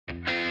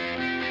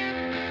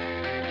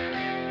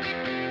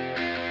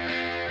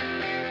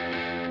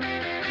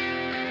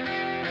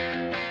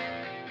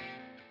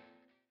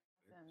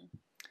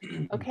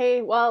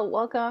OK, well,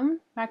 welcome,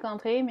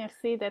 Marc-André.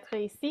 Merci d'être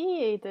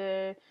ici et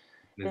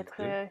d'être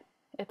Plaisir.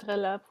 être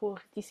là pour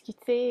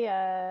discuter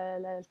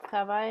le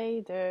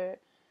travail de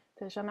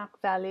Jean-Marc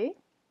Vallée.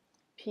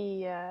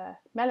 Puis,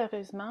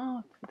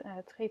 malheureusement,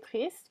 très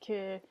triste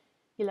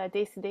qu'il a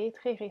décidé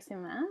très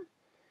récemment.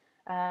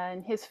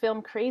 In his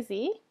film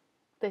Crazy,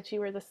 that you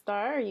were the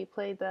star, you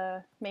played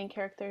the main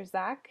character,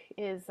 Zach,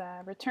 is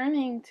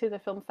returning to the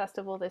film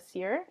festival this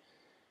year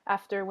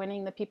after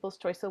winning the People's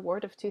Choice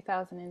Award of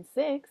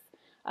 2006,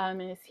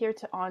 and is here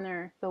to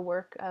honor the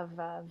work of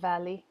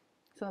Valley.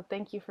 So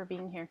thank you for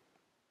being here.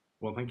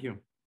 Well, thank you.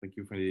 Thank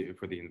you for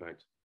the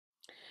invite.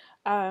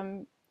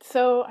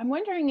 So I'm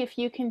wondering if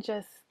you can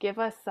just give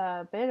us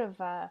a bit of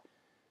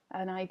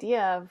an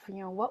idea of,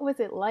 what was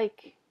it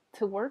like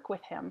to work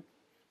with him?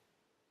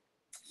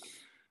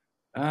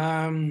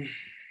 Um,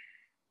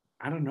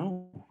 I don't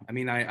know. I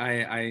mean,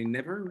 I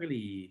never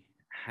really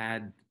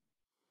had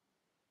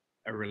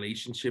a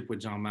relationship with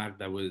Jean-Marc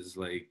that was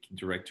like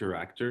director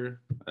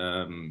actor.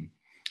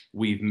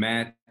 We've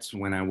met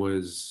when I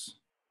was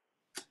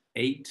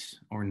 8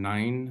 or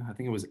 9. I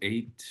think it was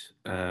 8.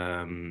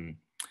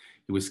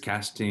 He was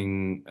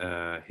casting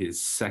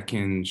his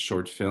second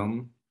short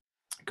film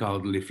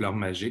called Les Fleurs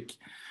Magiques,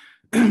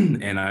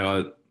 and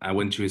I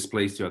went to his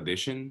place to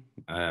audition.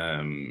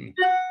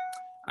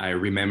 I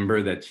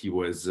remember that he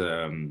was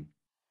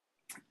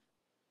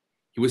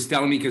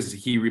telling me because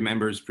he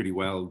remembers pretty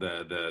well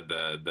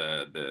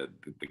the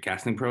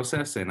casting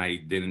process, and I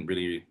didn't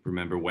really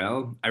remember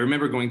well. I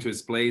remember going to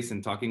his place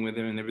and talking with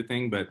him and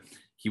everything, but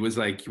he was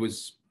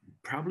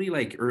probably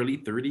like early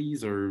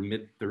 30s or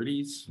mid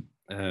 30s,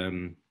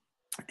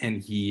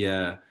 and he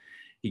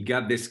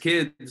got this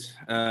kid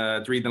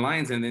to read the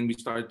lines, and then we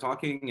started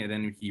talking, and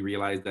then he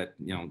realized that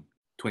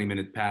 20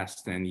 minutes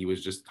passed, and he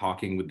was just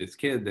talking with this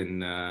kid,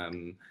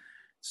 and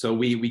so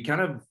we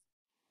kind of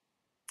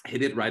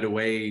hit it right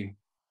away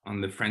on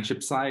the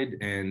friendship side,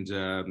 and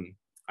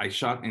I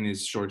shot in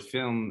his short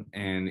film,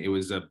 and it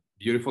was a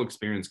beautiful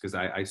experience because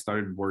I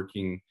started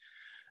working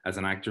as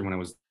an actor when I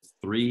was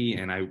 3,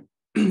 and I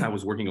I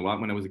was working a lot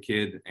when I was a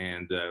kid,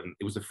 and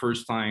it was the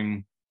first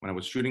time when I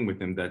was shooting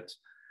with him that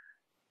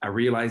I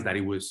realized that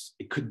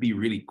it could be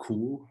really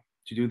cool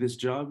to do this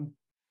job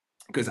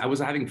because I was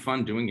having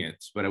fun doing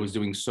it, but I was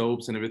doing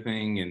soaps and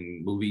everything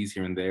and movies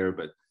here and there,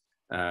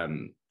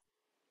 um,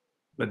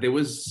 but there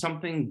was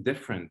something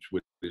different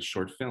with this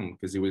short film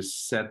because it was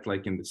set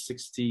like in the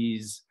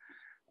 60s.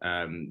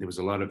 There was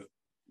a lot of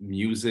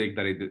music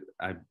that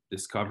I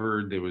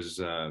discovered. It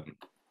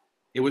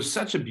was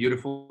such a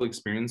beautiful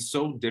experience,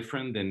 so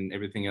different than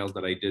everything else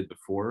that I did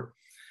before.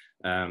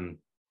 Um,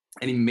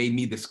 and it made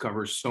me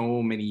discover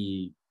so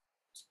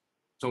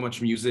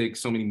much music,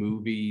 so many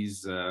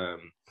movies.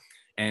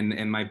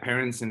 And my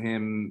parents and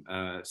him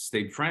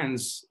stayed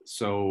friends.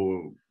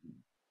 So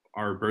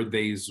our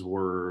birthdays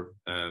were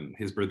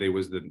his birthday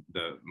was the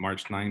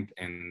March 9th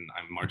and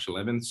I'm March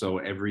 11th. So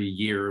every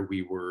year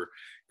we were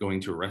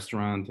going to a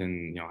restaurant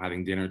and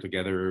having dinner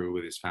together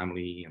with his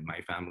family and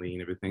my family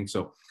and everything.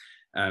 So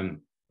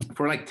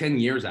for like 10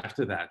 years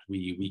after that,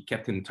 we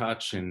kept in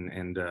touch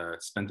and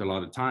spent a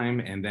lot of time.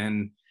 And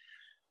then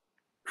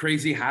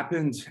Crazy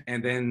happened,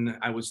 and then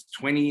I was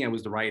 20. I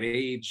was the right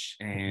age,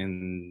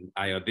 and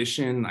I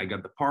auditioned. I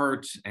got the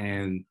part,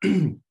 and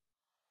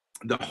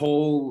the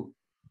whole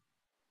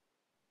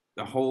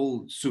the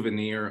whole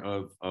souvenir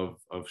of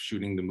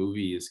shooting the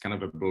movie is kind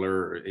of a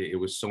blur. It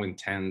was so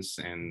intense,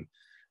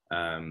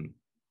 um,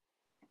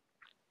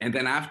 and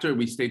then after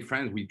we stayed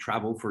friends, we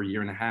traveled for a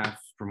year and a half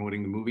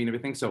promoting the movie and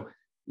everything. So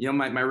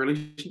my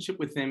relationship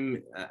with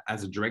him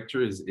as a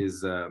director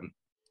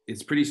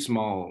is pretty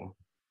small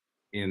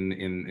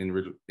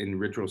in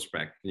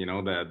retrospect.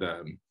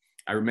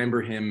 I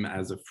remember him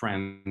as a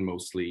friend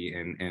mostly,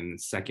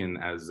 and second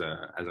as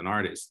an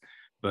artist,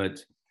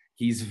 but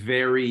he was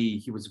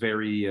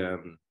very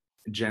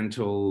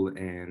gentle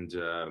and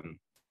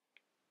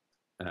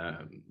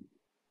um,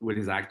 with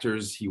his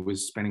actors. He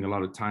was spending a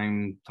lot of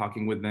time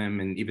talking with them,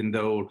 and even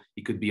though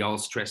he could be all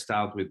stressed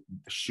out with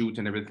the shoot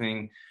and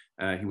everything,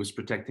 he was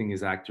protecting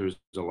his actors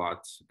a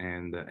lot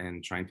and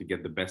trying to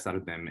get the best out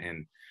of them.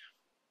 And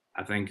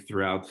I think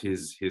throughout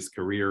his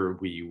career,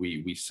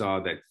 we saw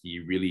that he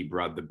really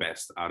brought the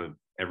best out of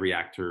every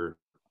actor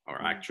or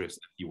Mm. actress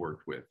that he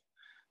worked with.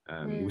 He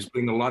Mm. was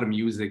playing a lot of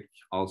music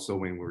also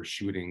when we were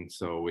shooting.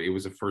 So it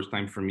was the first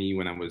time for me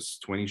when I was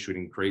 20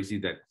 shooting Crazy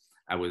that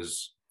I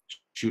was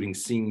shooting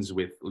scenes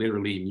with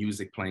literally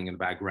music playing in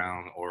the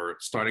background or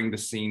starting the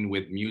scene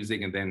with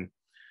music and then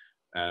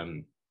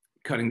um,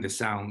 cutting the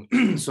sound.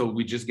 So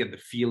we just get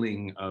the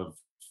feeling of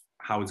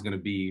how it's going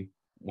to be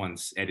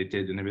once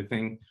edited and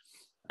everything.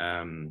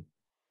 Um,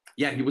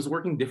 yeah, he was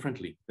working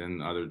differently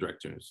than other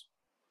directors.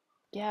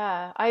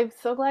 Yeah, I'm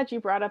so glad you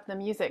brought up the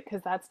music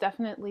because that's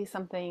definitely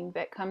something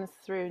that comes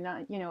through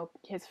not,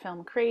 his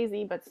film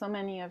Crazy, but so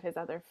many of his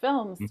other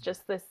films,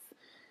 just this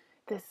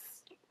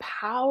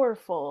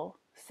powerful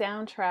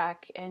soundtrack,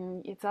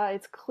 and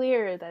it's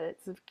clear that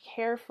it's a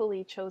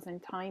carefully chosen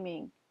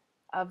timing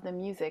of the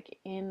music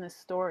in the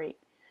story.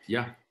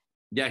 Yeah,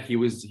 yeah, he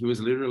was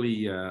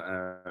literally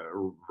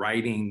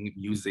writing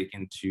music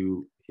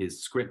into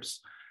his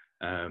scripts.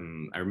 I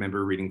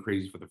remember reading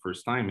Crazy for the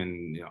first time,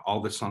 and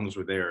all the songs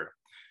were there.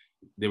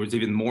 There was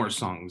even more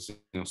songs,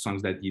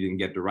 songs that he didn't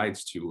get the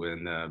rights to,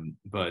 and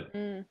but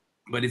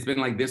it's been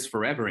like this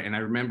forever. And I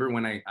remember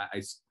when I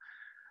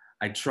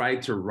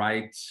tried to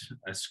write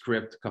a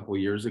script a couple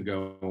of years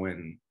ago,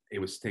 and it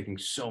was taking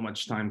so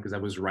much time because I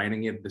was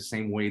writing it the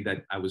same way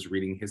that I was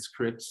reading his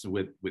scripts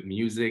with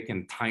music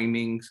and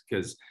timings.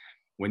 Because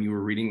when you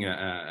were reading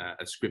a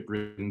script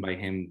written by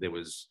him, there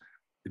was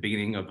the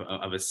beginning of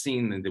a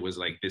scene, and there was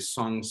like this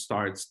song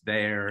starts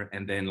there,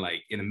 and then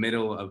like in the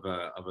middle of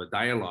a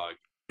dialogue,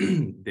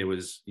 there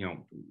was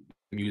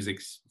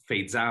music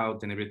fades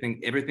out, and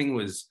everything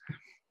was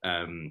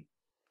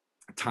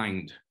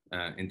timed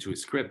into a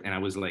script. And I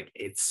was like,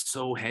 it's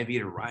so heavy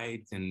to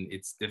write and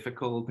it's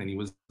difficult. And he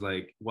was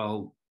like,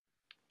 well,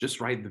 just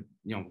write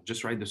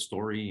the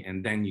story,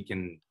 and then you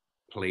can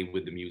play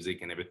with the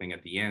music and everything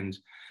at the end.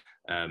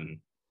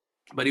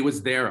 But it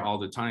was there all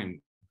the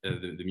time,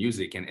 the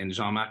music. And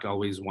Jean-Marc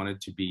always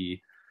wanted to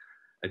be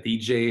a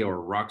DJ or a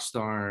rock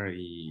star.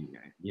 He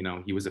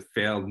was a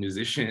failed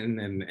musician,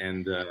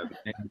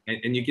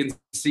 and you can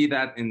see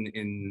that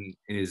in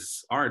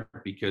his art,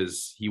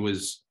 because he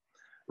was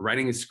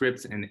writing his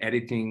scripts and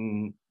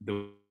editing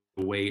the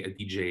way a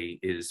DJ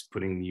is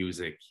putting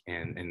music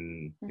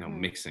and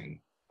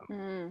mixing.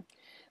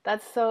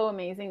 That's so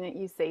amazing that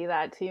you say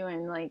that too.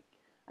 And like,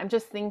 I'm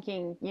just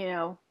thinking,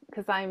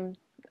 because I'm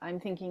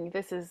thinking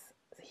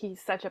he's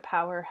such a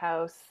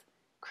powerhouse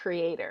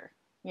creator,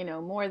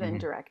 more than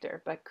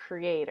director, but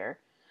creator.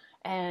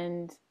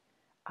 And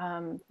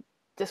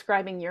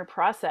describing your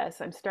process,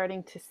 I'm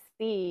starting to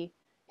see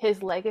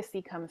his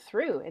legacy come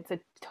through. It's a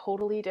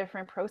totally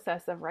different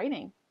process of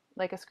writing,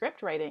 like a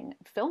script writing,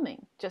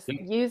 filming, just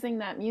using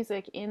that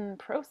music in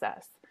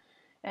process.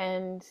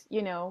 And,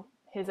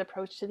 his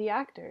approach to the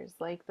actors,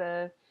 like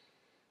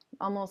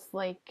almost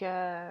like,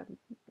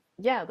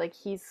 like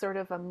he's sort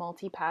of a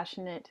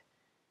multi-passionate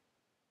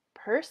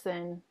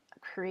person, a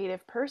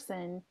creative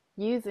person,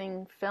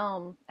 using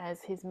film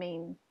as his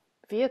main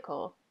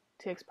vehicle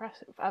to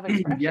expression.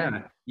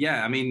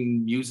 Yeah. I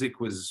mean, music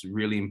was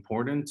really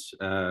important.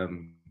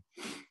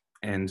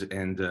 And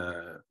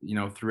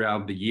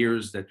throughout the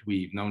years that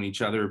we've known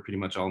each other, pretty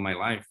much all my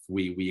life,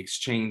 we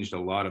exchanged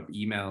a lot of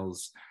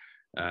emails.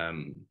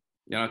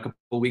 A couple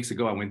of weeks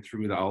ago, I went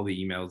through all the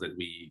emails that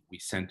we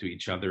sent to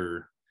each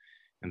other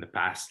in the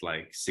past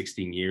like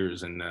 16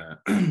 years, and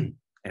and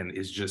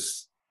it's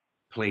just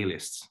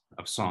playlists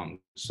of songs.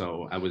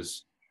 So I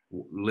was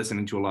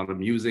listening to a lot of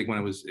music when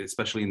I was,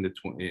 especially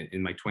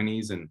in my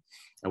 20s, and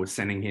I was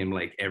sending him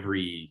like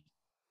every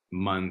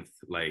month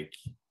like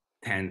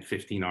 10,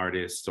 15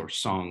 artists or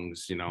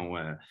songs,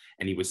 and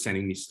he was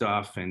sending me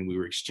stuff, and we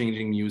were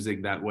exchanging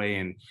music that way.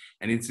 And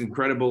it's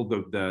incredible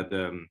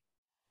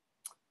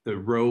the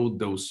road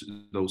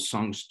those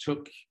songs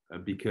took,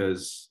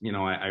 because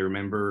I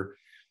remember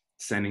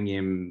sending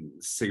him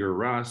Sigur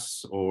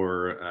Rós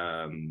or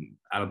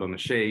Alabama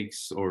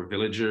Shakes or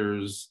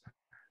Villagers,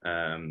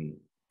 and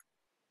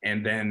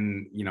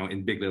then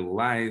in Big Little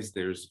Lies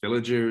there's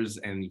Villagers,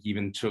 and he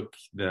even took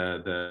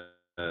the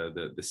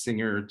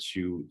singer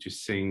to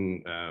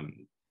sing,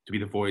 to be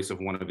the voice of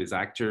one of his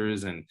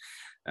actors. And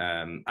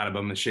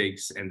Alabama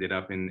Shakes ended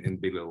up in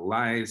Big Little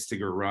Lies,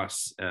 Sigur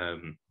Rós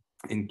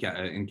in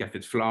Café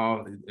de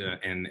Flore,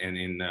 and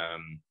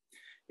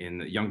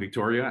in Young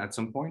Victoria at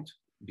some point,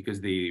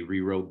 because they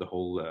rewrote the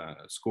whole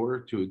score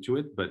to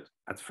it. But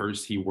at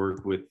first he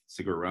worked with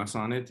Sigur Rós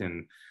on it,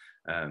 and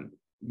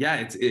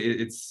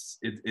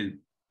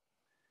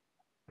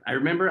I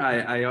remember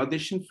I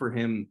auditioned for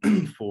him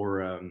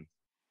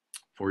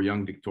for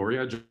Young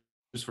Victoria,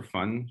 just for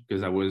fun,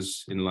 because I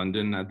was in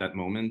London at that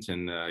moment,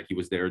 and he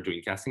was there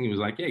doing casting. He was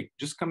like, "Hey,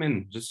 just come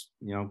in, just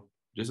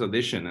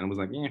audition." And I was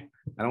like, "Yeah,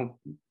 I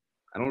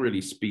don't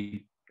really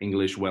speak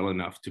English well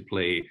enough to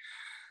play,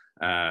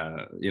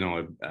 a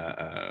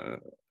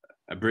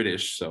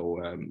British." So,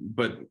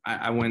 but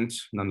I went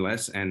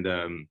nonetheless, and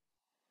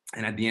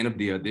at the end of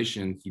the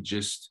audition, he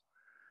just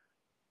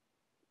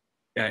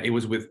it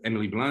was with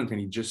Emily Blunt, and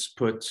he just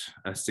put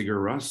a Sigur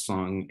Rós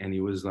song, and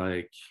he was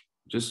like,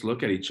 just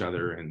look at each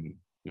other and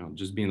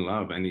just be in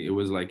love. And it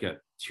was like a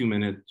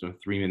 2-minute or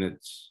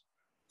 3-minute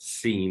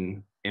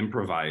scene,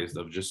 improvised,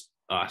 of just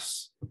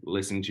us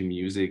listening to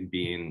music,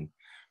 being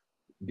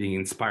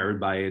inspired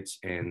by it,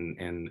 and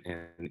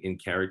in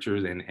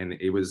characters, and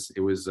it was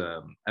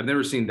I've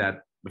never seen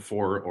that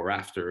before or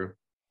after.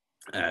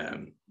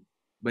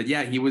 But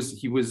yeah, he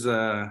was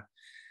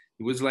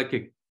like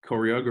a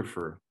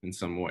choreographer in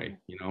some way,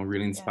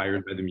 really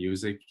inspired by the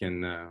music.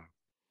 And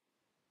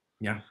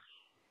yeah.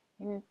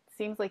 And it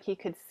seems like he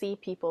could see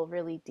people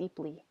really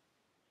deeply.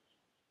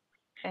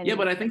 And yeah,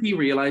 but I think he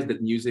realized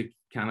that music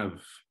kind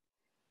of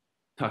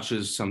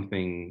touches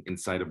something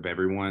inside of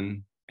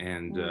everyone,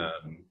 and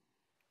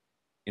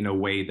in a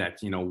way that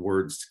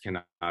words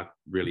cannot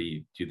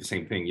really do the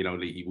same thing.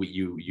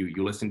 You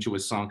listen to a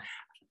song.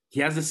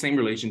 He has the same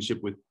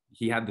relationship with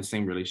he had the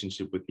same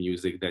relationship with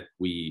music that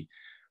we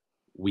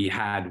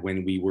had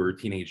when we were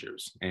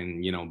teenagers,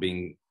 and you know,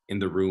 being in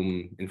the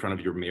room in front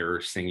of your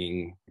mirror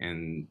singing,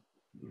 and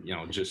you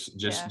know,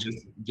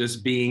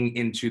 just being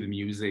into the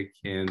music,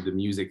 and the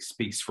music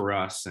speaks for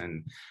us.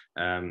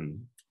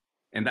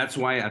 And that's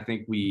why I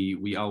think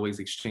we always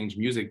exchange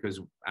music, because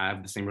I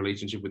have the same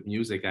relationship with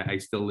music. I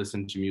still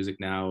listen to music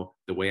now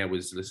the way I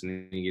was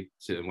listening it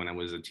to when I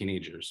was a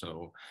teenager.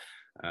 So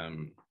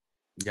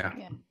yeah.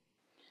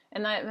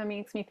 And that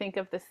makes me think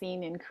of the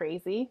scene in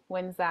Crazy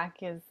when Zach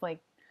is like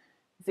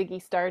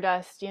Ziggy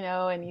Stardust, you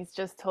know, and he's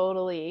just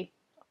totally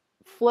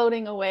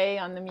floating away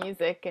on the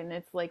music, and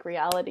it's like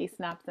reality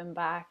snapped him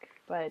back.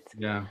 But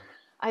yeah,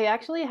 I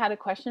actually had a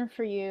question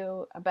for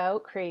you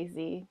about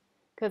Crazy,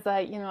 because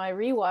I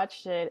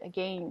rewatched it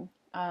again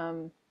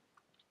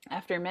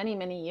after many,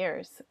 many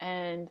years,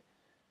 and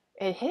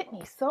it hit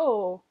me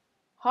so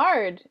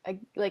hard,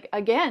 like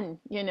again,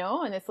 you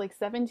know, and it's like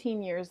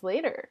 17 years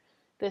later.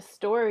 This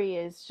story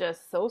is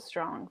just so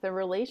strong. The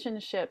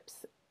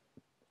relationships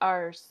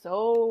are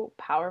so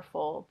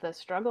powerful, the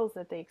struggles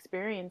that they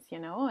experience, you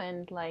know,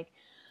 and like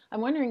I'm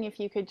wondering if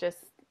you could just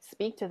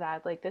speak to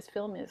that. Like this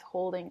film is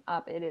holding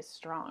up, it is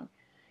strong.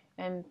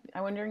 And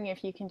I'm wondering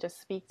if you can just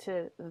speak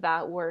to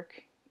that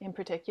work in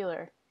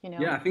particular, you know?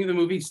 yeah, I think the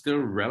movie's still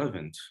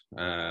relevant.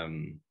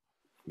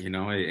 You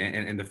know,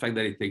 and the fact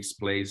that it takes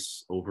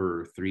place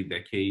over 3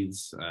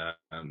 decades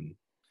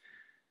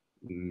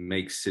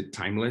makes it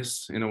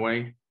timeless in a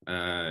way.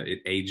 It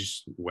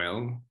aged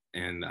well,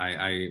 and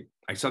I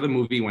saw the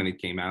movie when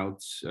it came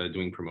out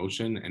doing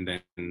promotion, and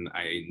then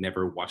I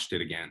never watched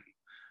it again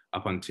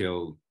up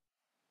until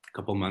a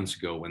couple months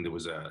ago when there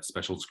was a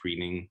special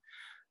screening,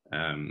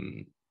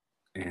 um,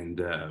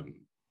 and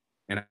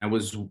I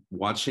was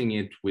watching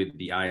it with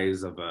the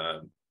eyes of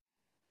a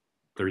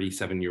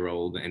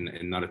 37-year-old and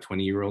not a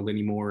 20-year-old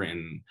anymore,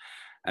 and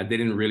I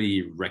didn't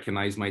really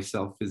recognize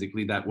myself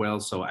physically that well,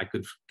 so I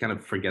could kind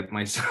of forget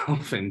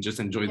myself and just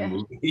enjoy the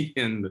movie.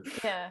 And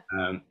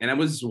I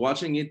was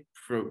watching it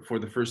for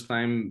the first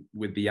time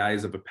with the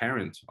eyes of a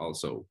parent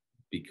also,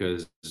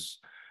 because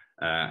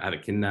I have a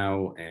kid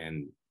now,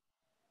 and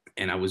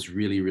I was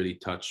really, really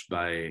touched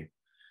by, you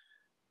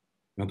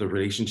know, the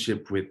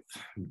relationship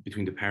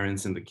between the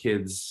parents and the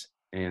kids.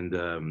 And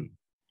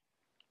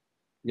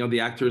you know,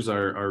 the actors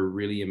are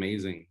really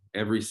amazing.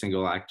 Every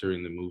single actor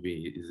in the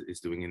movie is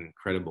doing an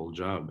incredible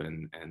job.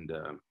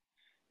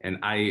 And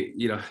I,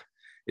 you know,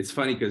 it's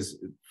funny because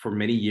for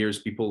many years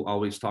people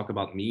always talk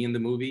about me in the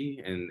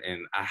movie, and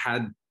I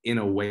had in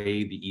a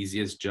way the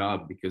easiest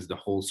job, because the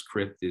whole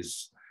script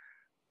is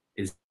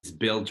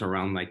built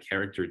around my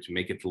character to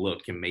make it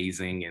look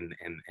amazing and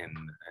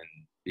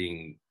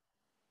being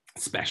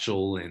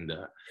special. And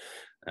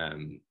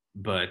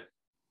but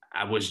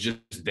I was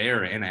just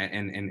there,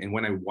 and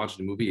when I watched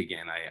the movie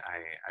again,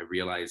 I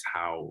realized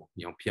how,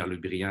 you know, Pierre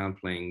Lebriand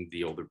playing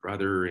the older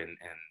brother, and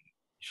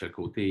Michel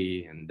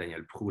Côté and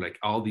Daniel Prou, like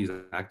all these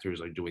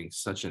actors are doing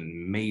such an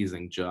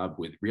amazing job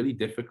with really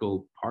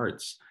difficult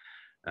parts,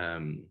 a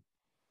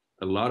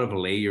lot of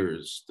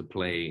layers to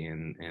play,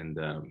 and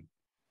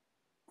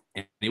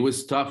it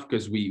was tough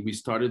because we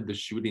started the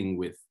shooting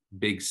with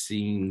big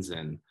scenes,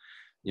 and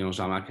you know,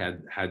 Jean-Marc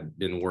had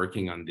been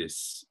working on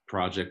this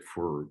project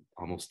for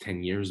almost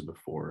 10 years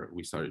before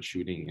we started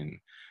shooting.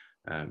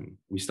 And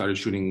we started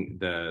shooting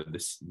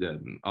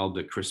all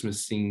the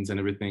Christmas scenes and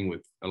everything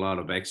with a lot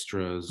of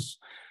extras.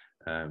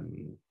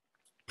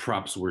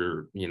 Props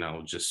were, you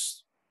know,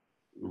 just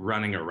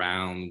running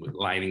around with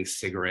lighting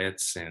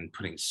cigarettes and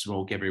putting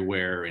smoke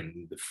everywhere,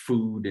 and the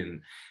food,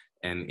 and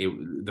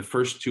the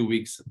first 2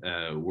 weeks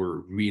were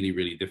really,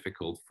 really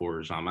difficult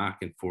for Jean-Marc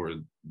and for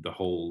the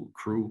whole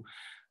crew.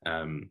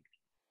 And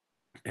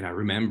I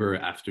remember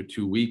after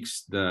 2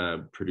 weeks,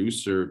 the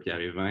producer,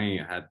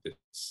 Pierre-Yves, had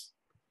this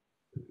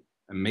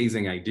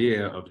amazing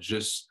idea of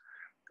just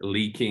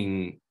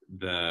leaking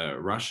the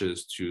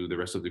rushes to the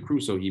rest of the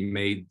crew. So he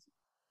made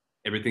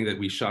everything that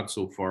we shot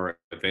so far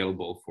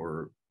available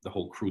for the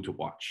whole crew to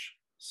watch.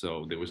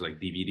 So there was like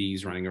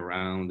DVDs running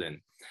around,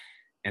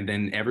 and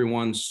then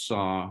everyone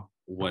saw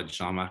what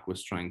Jean-Marc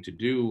was trying to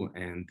do,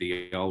 and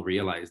they all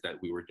realized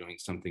that we were doing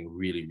something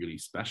really, really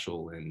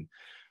special.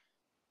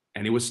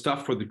 And it was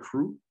tough for the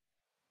crew.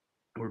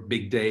 It were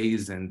big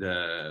days, and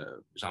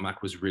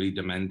Jean-Marc was really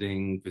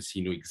demanding because he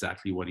knew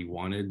exactly what he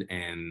wanted.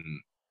 And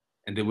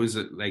there was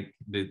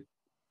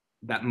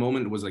that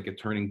moment was like a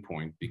turning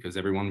point, because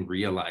everyone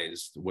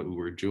realized what we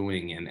were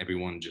doing, and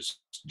everyone just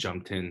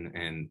jumped in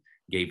and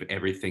gave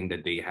everything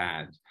that they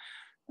had,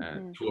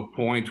 to a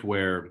point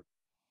where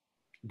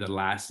the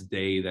last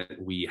day that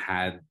we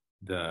had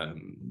the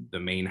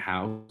main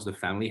house, the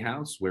family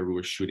house, where we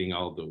were shooting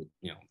all the,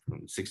 you know,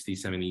 from 60s,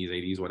 70s,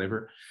 80s,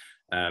 whatever,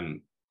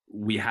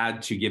 we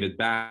had to give it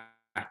back.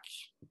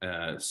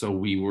 So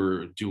we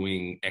were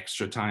doing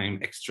extra time.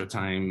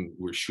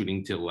 We're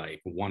shooting till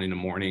like 1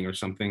 a.m. or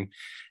something.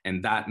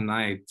 And that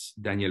night,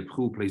 Daniel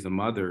Prou plays the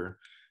mother,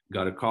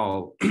 got a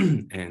call,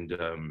 and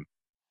her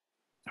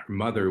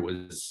mother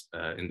was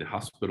in the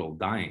hospital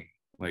dying.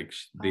 Like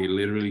they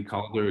literally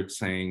called her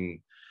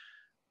saying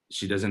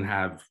she doesn't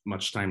have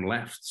much time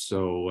left.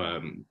 So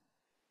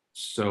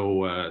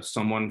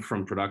someone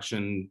from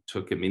production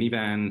took a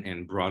minivan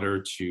and brought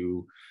her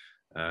to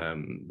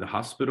the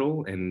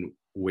hospital and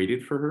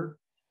waited for her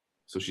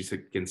so she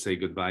can say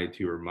goodbye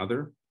to her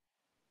mother.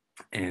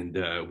 And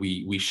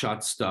we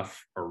shot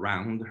stuff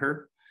around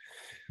her,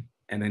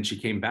 and then she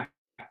came back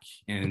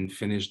and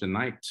finished the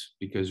night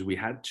because we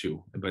had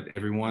to. But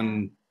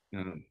everyone,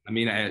 I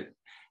mean,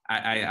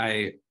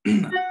 I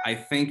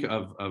think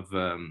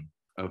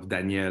of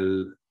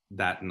Danielle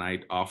that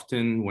night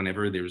often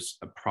whenever there's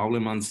a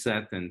problem on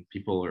set and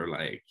people are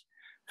like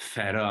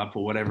fed up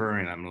or whatever,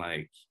 and I'm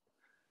like,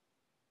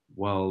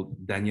 well,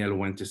 Danielle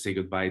went to say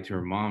goodbye to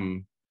her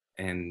mom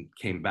and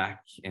came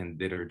back and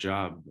did her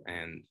job,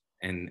 and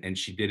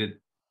she did it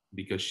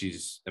because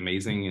she's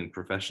amazing and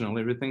professional and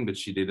everything, but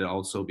she did it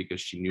also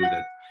because she knew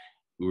that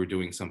we were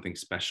doing something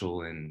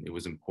special and it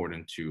was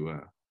important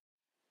to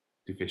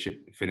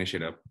finish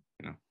it up,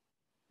 you know.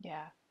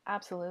 Yeah,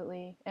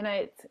 absolutely. And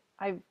I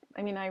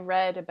mean, I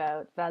read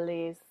about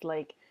Vallée's,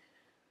 like,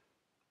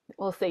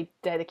 we'll say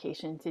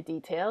dedication to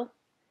detail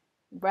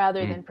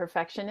rather than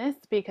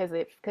perfectionist,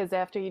 because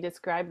after you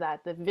describe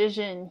that, the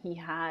vision he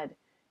had,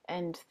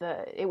 and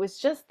it was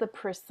just the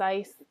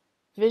precise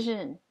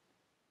vision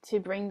to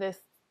bring this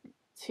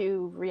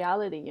to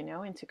reality, you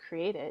know, and to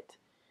create it,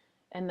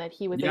 and that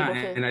he was able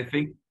to. And I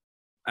think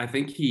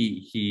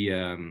he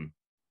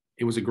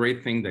it was a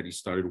great thing that he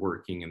started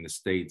working in the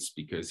States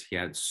because he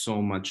had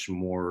so much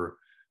more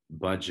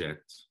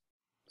budget,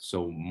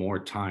 so more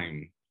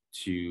time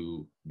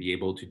to be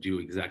able to do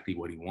exactly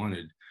what he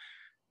wanted.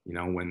 You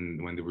know,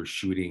 when they were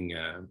shooting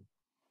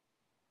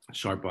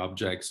Sharp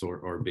Objects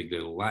or Big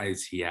Little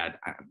Lies, he had,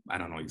 I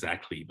don't know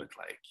exactly, but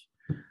like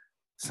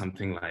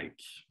something like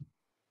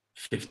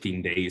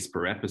 15 days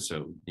per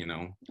episode, you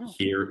know.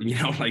 Here, you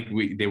know, like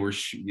they were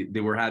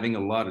having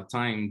a lot of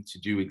time to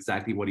do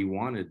exactly what he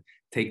wanted,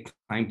 take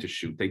time to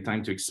shoot, take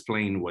time to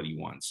explain what he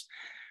wants,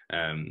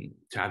 to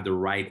have the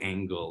right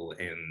angle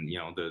and, you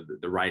know,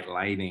 the right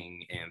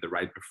lighting and the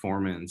right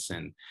performance.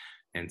 And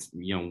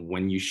you know,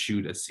 when you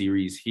shoot a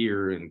series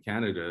here in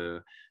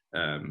Canada,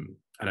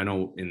 I don't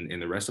know in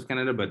the rest of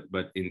Canada,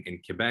 but in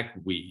Quebec,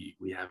 we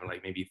have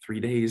like maybe 3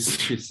 days,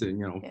 just, you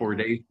know, 4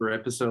 days per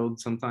episode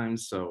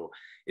sometimes. So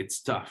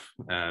it's tough.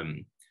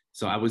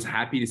 So I was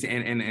happy to see,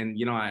 and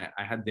you know, I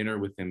had dinner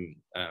with him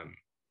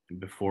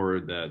before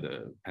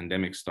the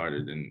pandemic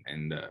started,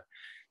 and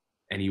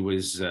he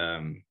was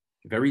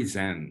very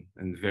zen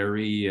and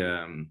very.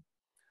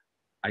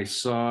 I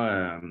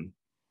saw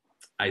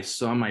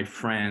my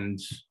friend,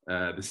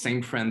 the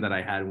same friend that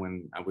I had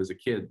when I was a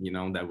kid, you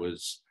know, that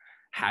was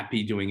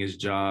happy doing his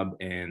job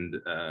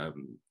and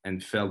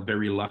felt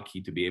very lucky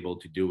to be able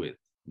to do it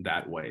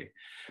that way.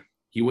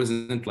 He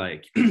wasn't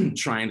like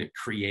trying to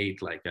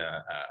create like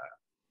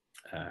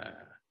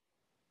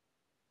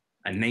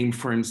a name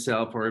for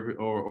himself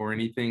or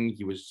anything.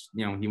 He was,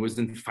 you know, he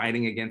wasn't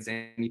fighting against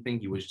anything.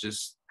 He was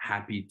just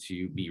happy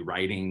to be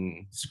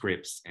writing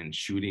scripts and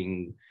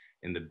shooting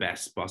in the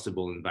best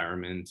possible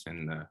environment,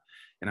 and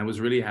I was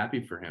really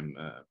happy for him.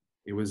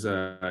 It was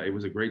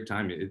a great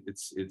time.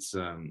 It's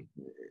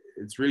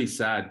really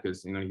sad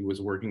because, you know, he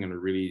was working on a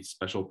really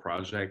special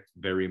project,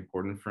 very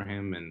important for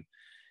him, and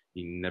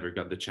he never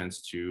got the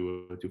chance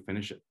to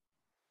finish it.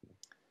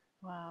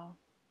 Wow.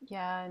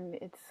 Yeah, and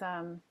it's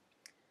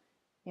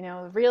you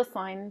know, a real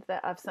sign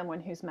of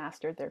someone who's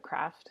mastered their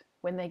craft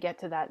when they get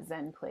to that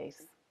Zen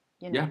place,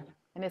 you know.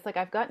 And it's like,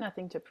 I've got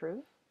nothing to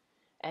prove,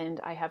 and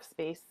I have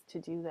space to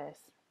do this.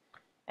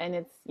 And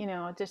it's, you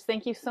know, just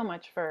thank you so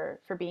much for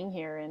being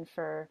here and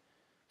for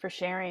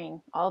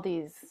sharing all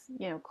these,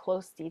 you know,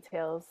 close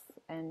details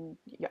and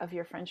of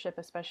your friendship,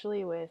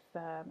 especially with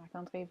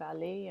Marc-André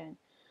Vallée. And,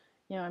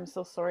 you know, I'm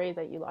so sorry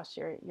that you lost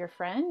your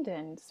friend,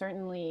 and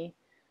certainly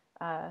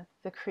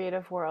the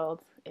creative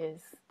world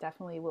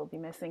definitely will be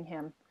missing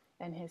him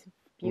and his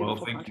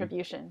beautiful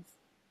contributions.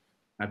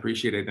 I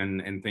appreciate it,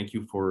 and thank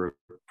you for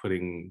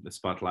putting the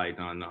spotlight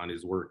on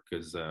his work,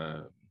 because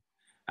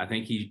I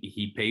think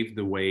he paved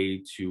the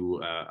way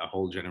to a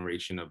whole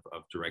generation of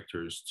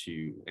directors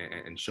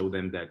and show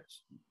them that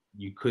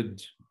you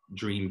could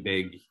dream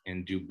big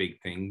and do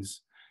big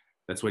things.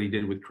 That's what he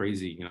did with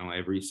C.R.A.Z.Y. You know,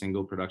 every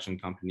single production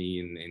company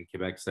in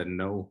Quebec said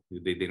no,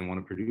 they didn't want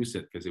to produce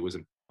it because it was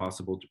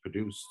impossible to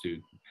produce.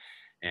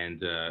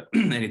 And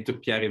it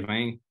took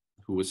C.R.A.Z.Y,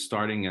 who was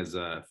starting as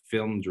a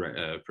film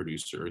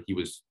producer. He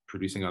was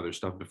producing other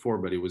stuff before,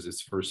 but it was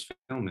his first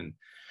film,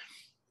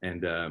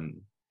 and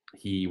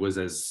he was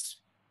as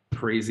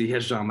crazy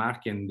as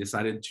Jean-Marc and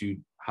decided to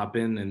hop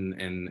in,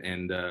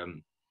 and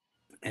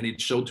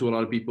it showed to a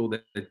lot of people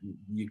that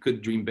you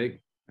could dream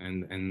big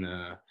and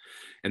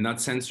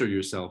not censor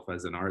yourself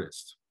as an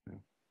artist.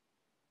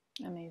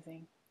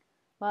 Amazing.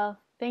 Well,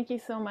 thank you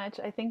so much.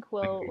 I think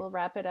we'll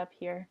wrap it up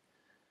here.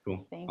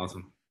 Cool. Thanks.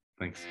 Awesome.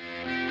 Thanks.